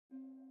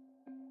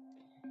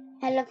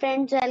Hello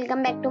friends,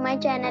 welcome back to my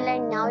channel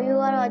and now you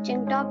are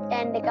watching top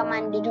 10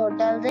 recommended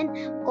hotels in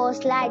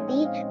Costa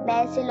de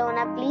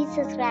Barcelona. Please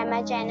subscribe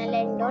my channel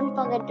and don't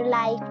forget to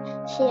like,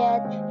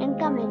 share and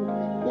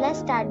comment. Let's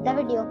start the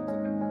video.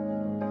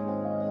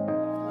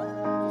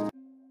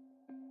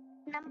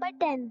 Number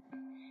 10.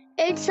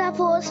 It's a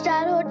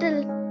 4-star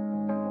hotel.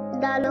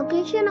 The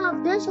location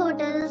of this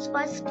hotel is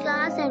first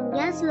class and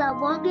guests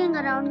love walking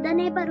around the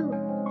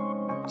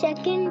neighborhood.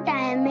 Check-in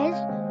time is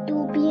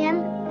 2 p.m.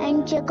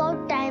 and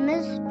check-out time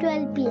is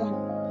 12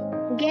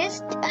 p.m.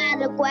 Guests are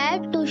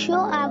required to show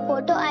a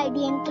photo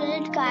ID and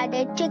credit card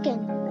at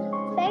check-in.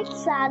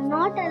 Pets are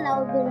not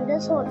allowed in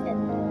this hotel.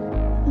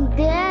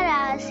 There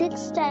are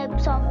 6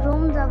 types of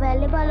rooms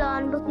available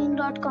on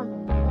booking.com.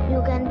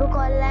 You can book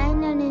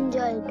online and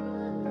enjoy it.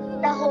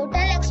 The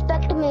hotel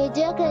expects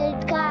major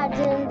credit cards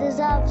and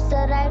reserves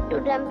the right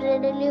to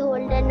temporarily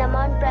hold an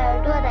amount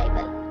prior to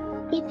arrival.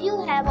 If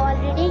you have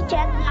already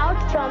checked out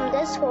from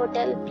this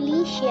hotel,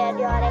 please share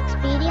your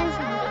experience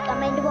in the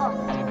comment box.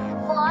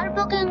 For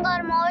booking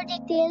or more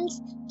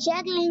details,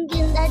 check link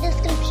in the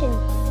description.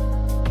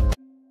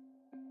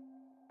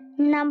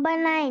 Number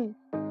 9.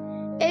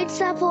 It's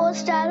a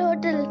 4-star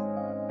hotel.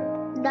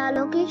 The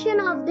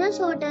location of this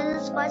hotel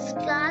is first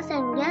class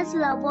and guests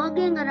love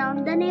walking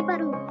around the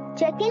neighborhood.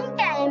 Check-in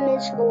time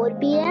is 4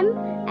 p.m.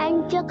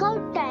 and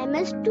check-out time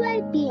is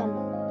 12 p.m.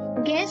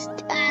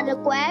 Guests are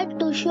required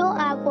to show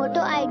a photo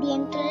ID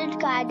and credit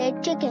card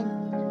at check-in.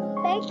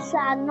 Pets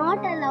are not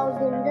allowed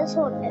in this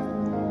hotel.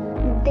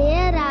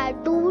 There are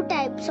 2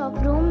 types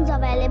of rooms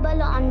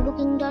available on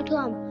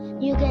booking.com.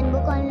 You can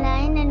book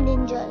online and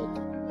enjoy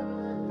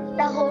it.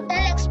 The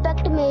hotel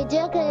expects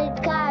major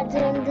credit cards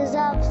and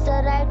reserves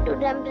the right to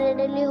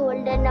temporarily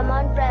hold an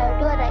amount prior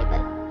to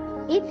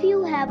arrival. If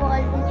you have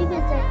already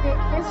visited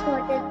this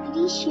hotel,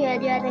 please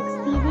share your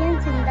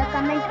experience in the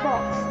comment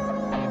box.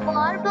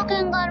 For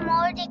booking or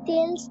more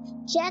details,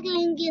 check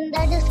link in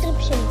the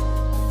description.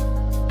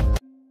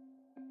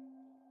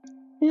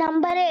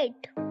 Number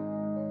 8.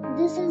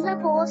 This is a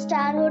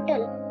 4-star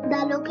hotel.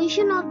 The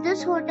location of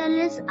this hotel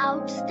is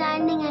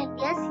outstanding and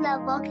guests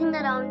love walking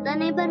around the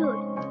neighborhood.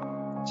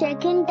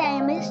 Check-in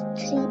time is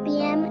 3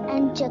 p.m.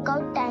 and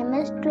check-out time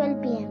is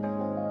 12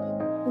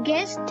 p.m.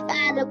 Guests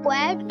are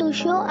required to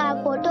show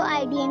a photo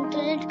ID and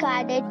credit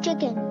card at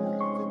check-in.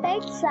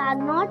 Pets are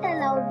not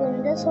allowed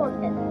in this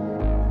hotel.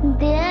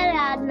 There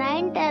are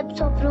 9 types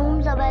of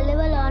rooms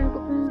available on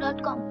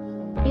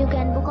booking.com. You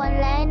can book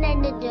online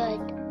and enjoy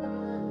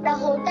it. The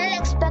hotel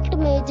expects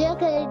major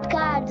credit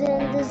cards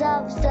and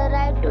reserves the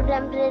right to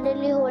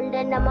temporarily hold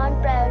an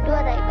amount prior to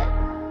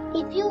arrival.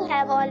 If you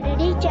have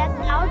already checked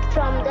out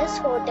from this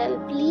hotel,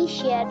 please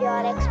share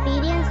your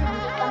experience in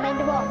the comment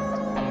box.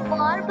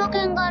 For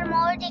booking or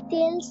more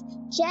details,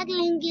 check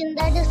link in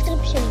the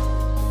description.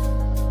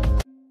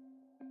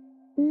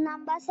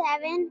 Number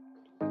 7.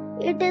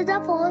 It is a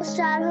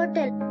 4-star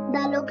hotel.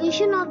 The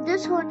location of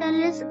this hotel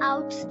is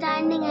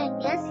outstanding and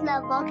guests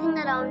love walking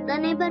around the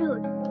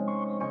neighborhood.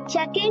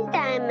 Check-in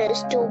time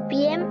is 2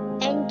 p.m.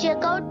 and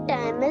check-out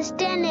time is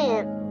 10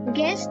 a.m.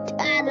 Guests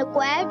are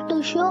required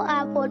to show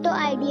a photo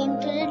ID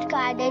and credit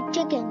card at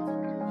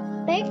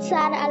check-in. Pets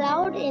are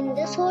allowed in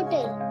this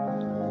hotel.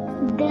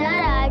 There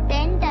are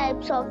 10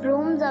 types of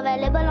rooms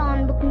available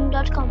on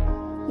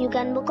booking.com. You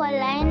can book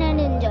online and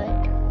enjoy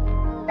it.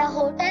 The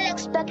hotel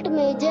expects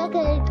major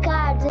credit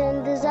cards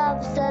and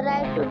reserves the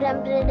right to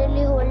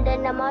temporarily hold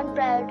an amount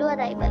prior to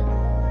arrival.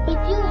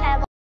 If you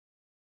have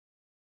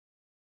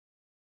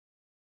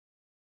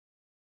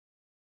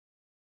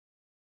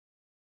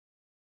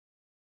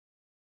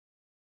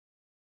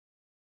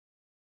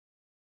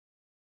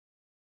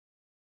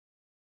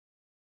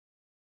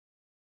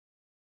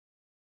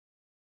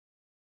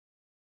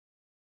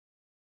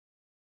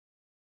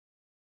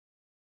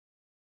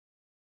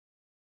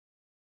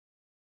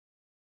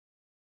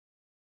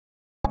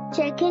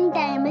check-in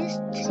time is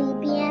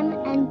 3 p.m.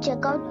 and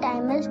check-out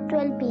time is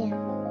 12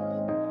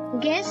 p.m.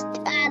 Guests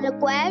are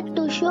required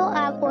to show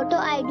a photo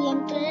ID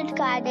and credit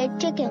card at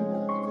check-in.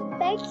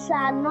 Pets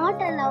are not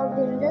allowed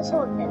in this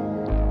hotel.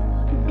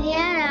 There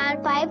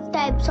are 5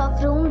 types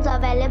of rooms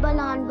available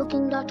on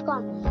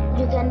booking.com.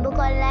 You can book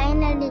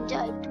online and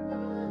enjoy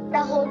it. The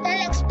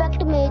hotel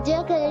expects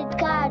major credit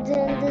cards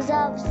and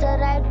reserves the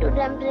right to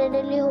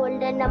temporarily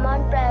hold an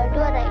amount prior to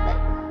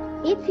arrival.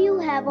 If you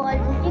have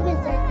already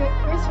visited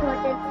this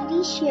hotel,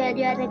 please share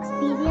your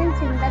experience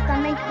in the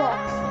comment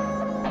box.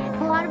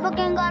 For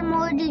booking or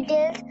more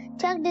details,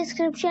 check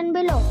description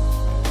below.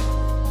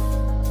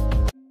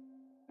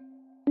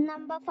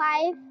 Number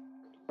 5.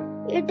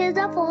 It is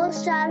a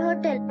 4-star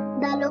hotel.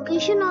 The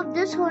location of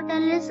this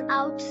hotel is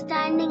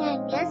outstanding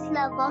and guests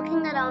love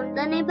walking around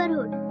the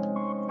neighborhood.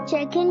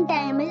 Check-in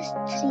time is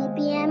 3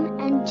 p.m.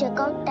 and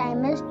check-out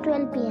time is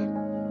 12 p.m.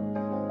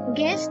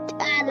 Guests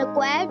are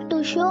required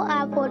to show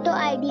a photo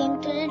ID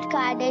and credit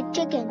card at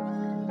check-in.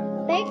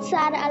 Pets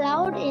are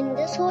allowed in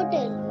this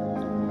hotel.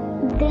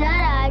 There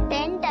are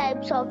 10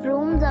 types of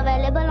rooms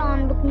available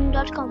on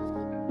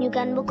booking.com. You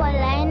can book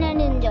online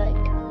and enjoy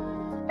it.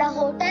 The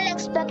hotel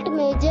accepts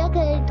major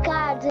credit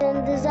cards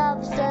and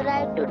reserves the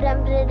right to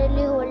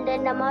temporarily hold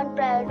an amount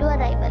prior to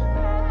arrival.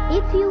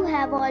 If you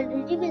have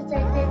already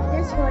visited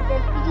this hotel,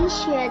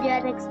 please share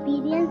your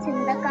experience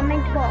in the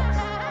comment box.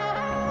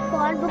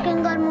 For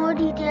booking or more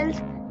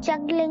details, check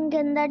link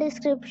in the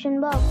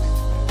description box.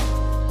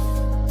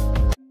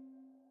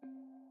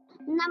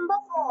 Number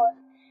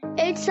 4.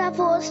 It's a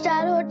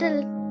 4-star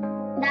hotel.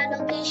 The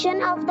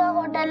location of the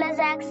hotel is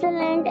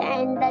excellent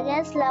and the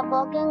guests love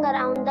walking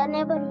around the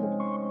neighborhood.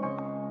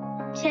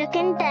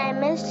 Check-in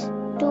time is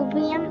 2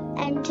 p.m.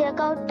 and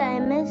check-out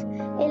time is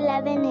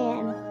 11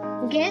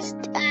 a.m.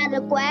 Guests are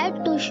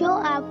required to show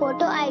a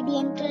photo ID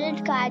and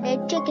credit card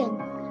at check-in.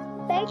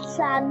 Pets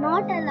are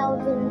not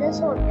allowed in this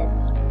hotel.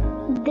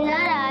 There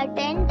are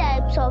 10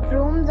 types of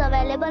rooms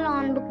available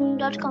on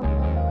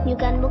booking.com. You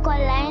can book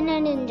online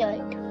and enjoy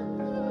it.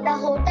 The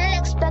hotel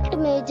accepts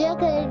major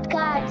credit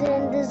cards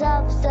and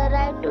reserves the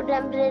right to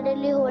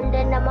temporarily hold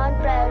an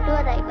amount prior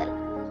to arrival.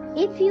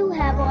 If you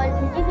have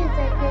already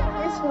visited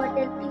this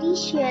hotel,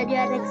 please share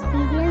your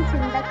experience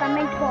in the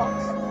comment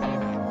box.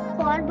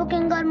 For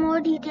booking or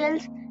more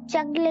details,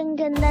 check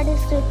link in the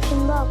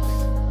description box.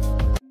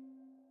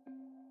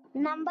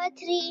 Number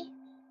 3.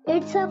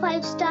 It's a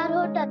 5-star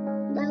hotel.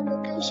 The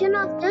location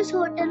of this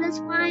hotel is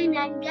fine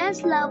and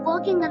guests love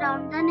walking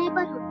around the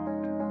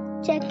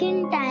neighborhood.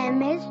 Check-in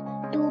time is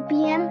 2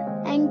 p.m.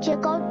 and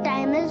check-out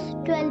time is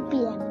 12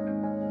 p.m.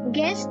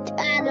 Guests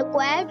are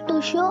required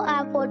to show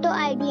a photo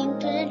ID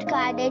and credit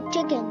card at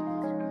check-in.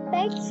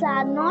 Pets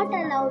are not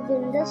allowed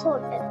in this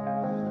hotel.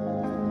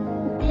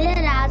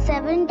 There are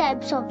 7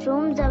 types of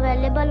rooms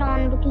available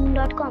on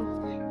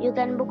booking.com. You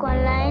can book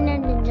online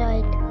and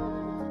enjoy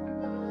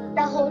it.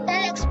 The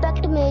hotel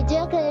accepts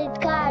major credit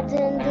cards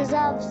and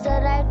reserves the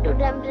right to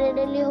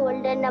temporarily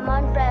hold an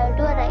amount prior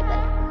to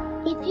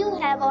arrival. If you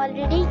have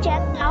already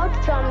checked out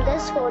from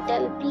this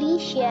hotel, please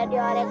share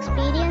your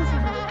experience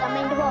in the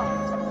comment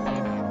box.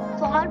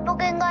 For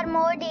booking or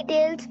more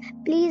details,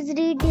 please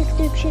read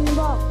description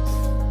box.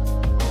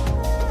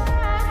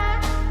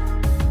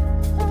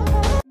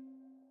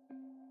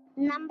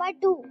 Number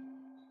 2.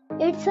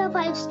 It's a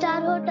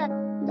 5-star hotel.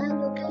 The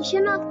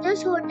location of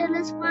this hotel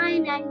is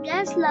fine and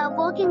guests love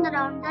walking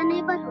around the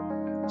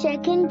neighborhood.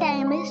 Check-in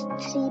time is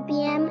 3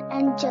 p.m.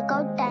 and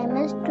check-out time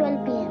is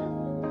 12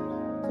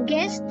 p.m.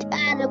 Guests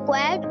are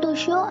required to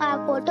show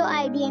a photo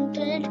ID and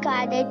credit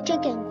card at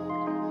check-in.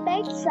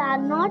 Pets are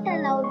not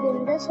allowed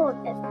in this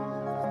hotel.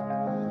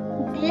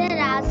 There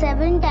are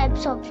 7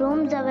 types of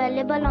rooms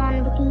available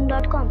on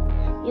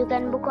booking.com. You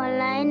can book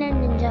online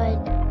and enjoy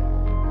it.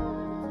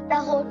 The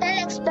hotel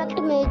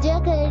accepts major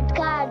credit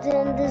cards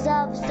and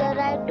reserves the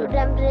right to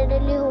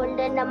temporarily hold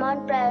an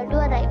amount prior to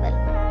arrival.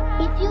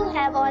 If you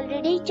have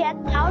already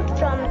checked out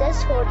from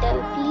this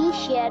hotel, please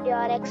share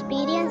your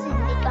experience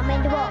in the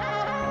comment box.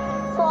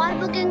 For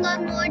booking or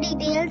more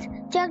details,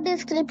 check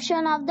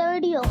description of the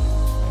video.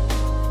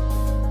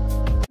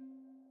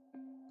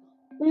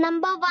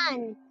 Number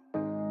 1.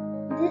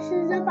 This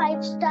is a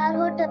 5-star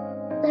hotel.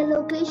 The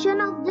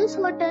location of this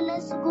hotel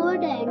is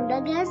good and the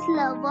guests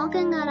love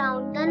walking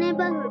around the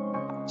neighborhood.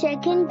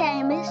 Check-in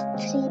time is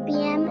 3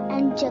 p.m.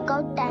 and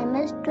check-out time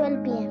is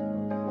 12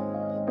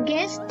 p.m.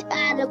 Guests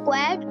are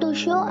required to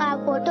show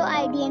a photo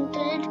ID and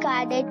credit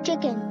card at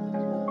check-in.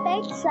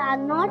 Pets are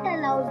not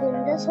allowed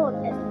in this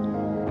hotel.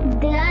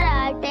 There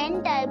are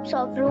 10 types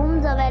of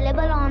rooms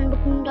available on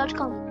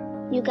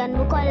booking.com. You can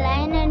book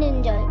online and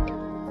enjoy it.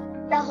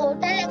 The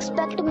hotel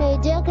accepts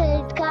major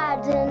credit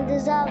cards and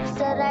reserves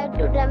the right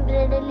to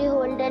temporarily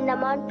hold an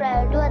amount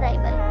prior to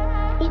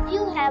arrival. If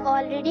you have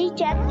already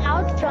checked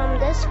out from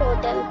this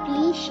hotel,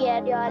 please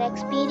share your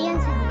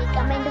experience in the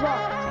comment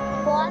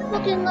box. For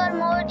booking or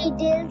more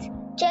details,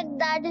 check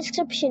the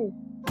description.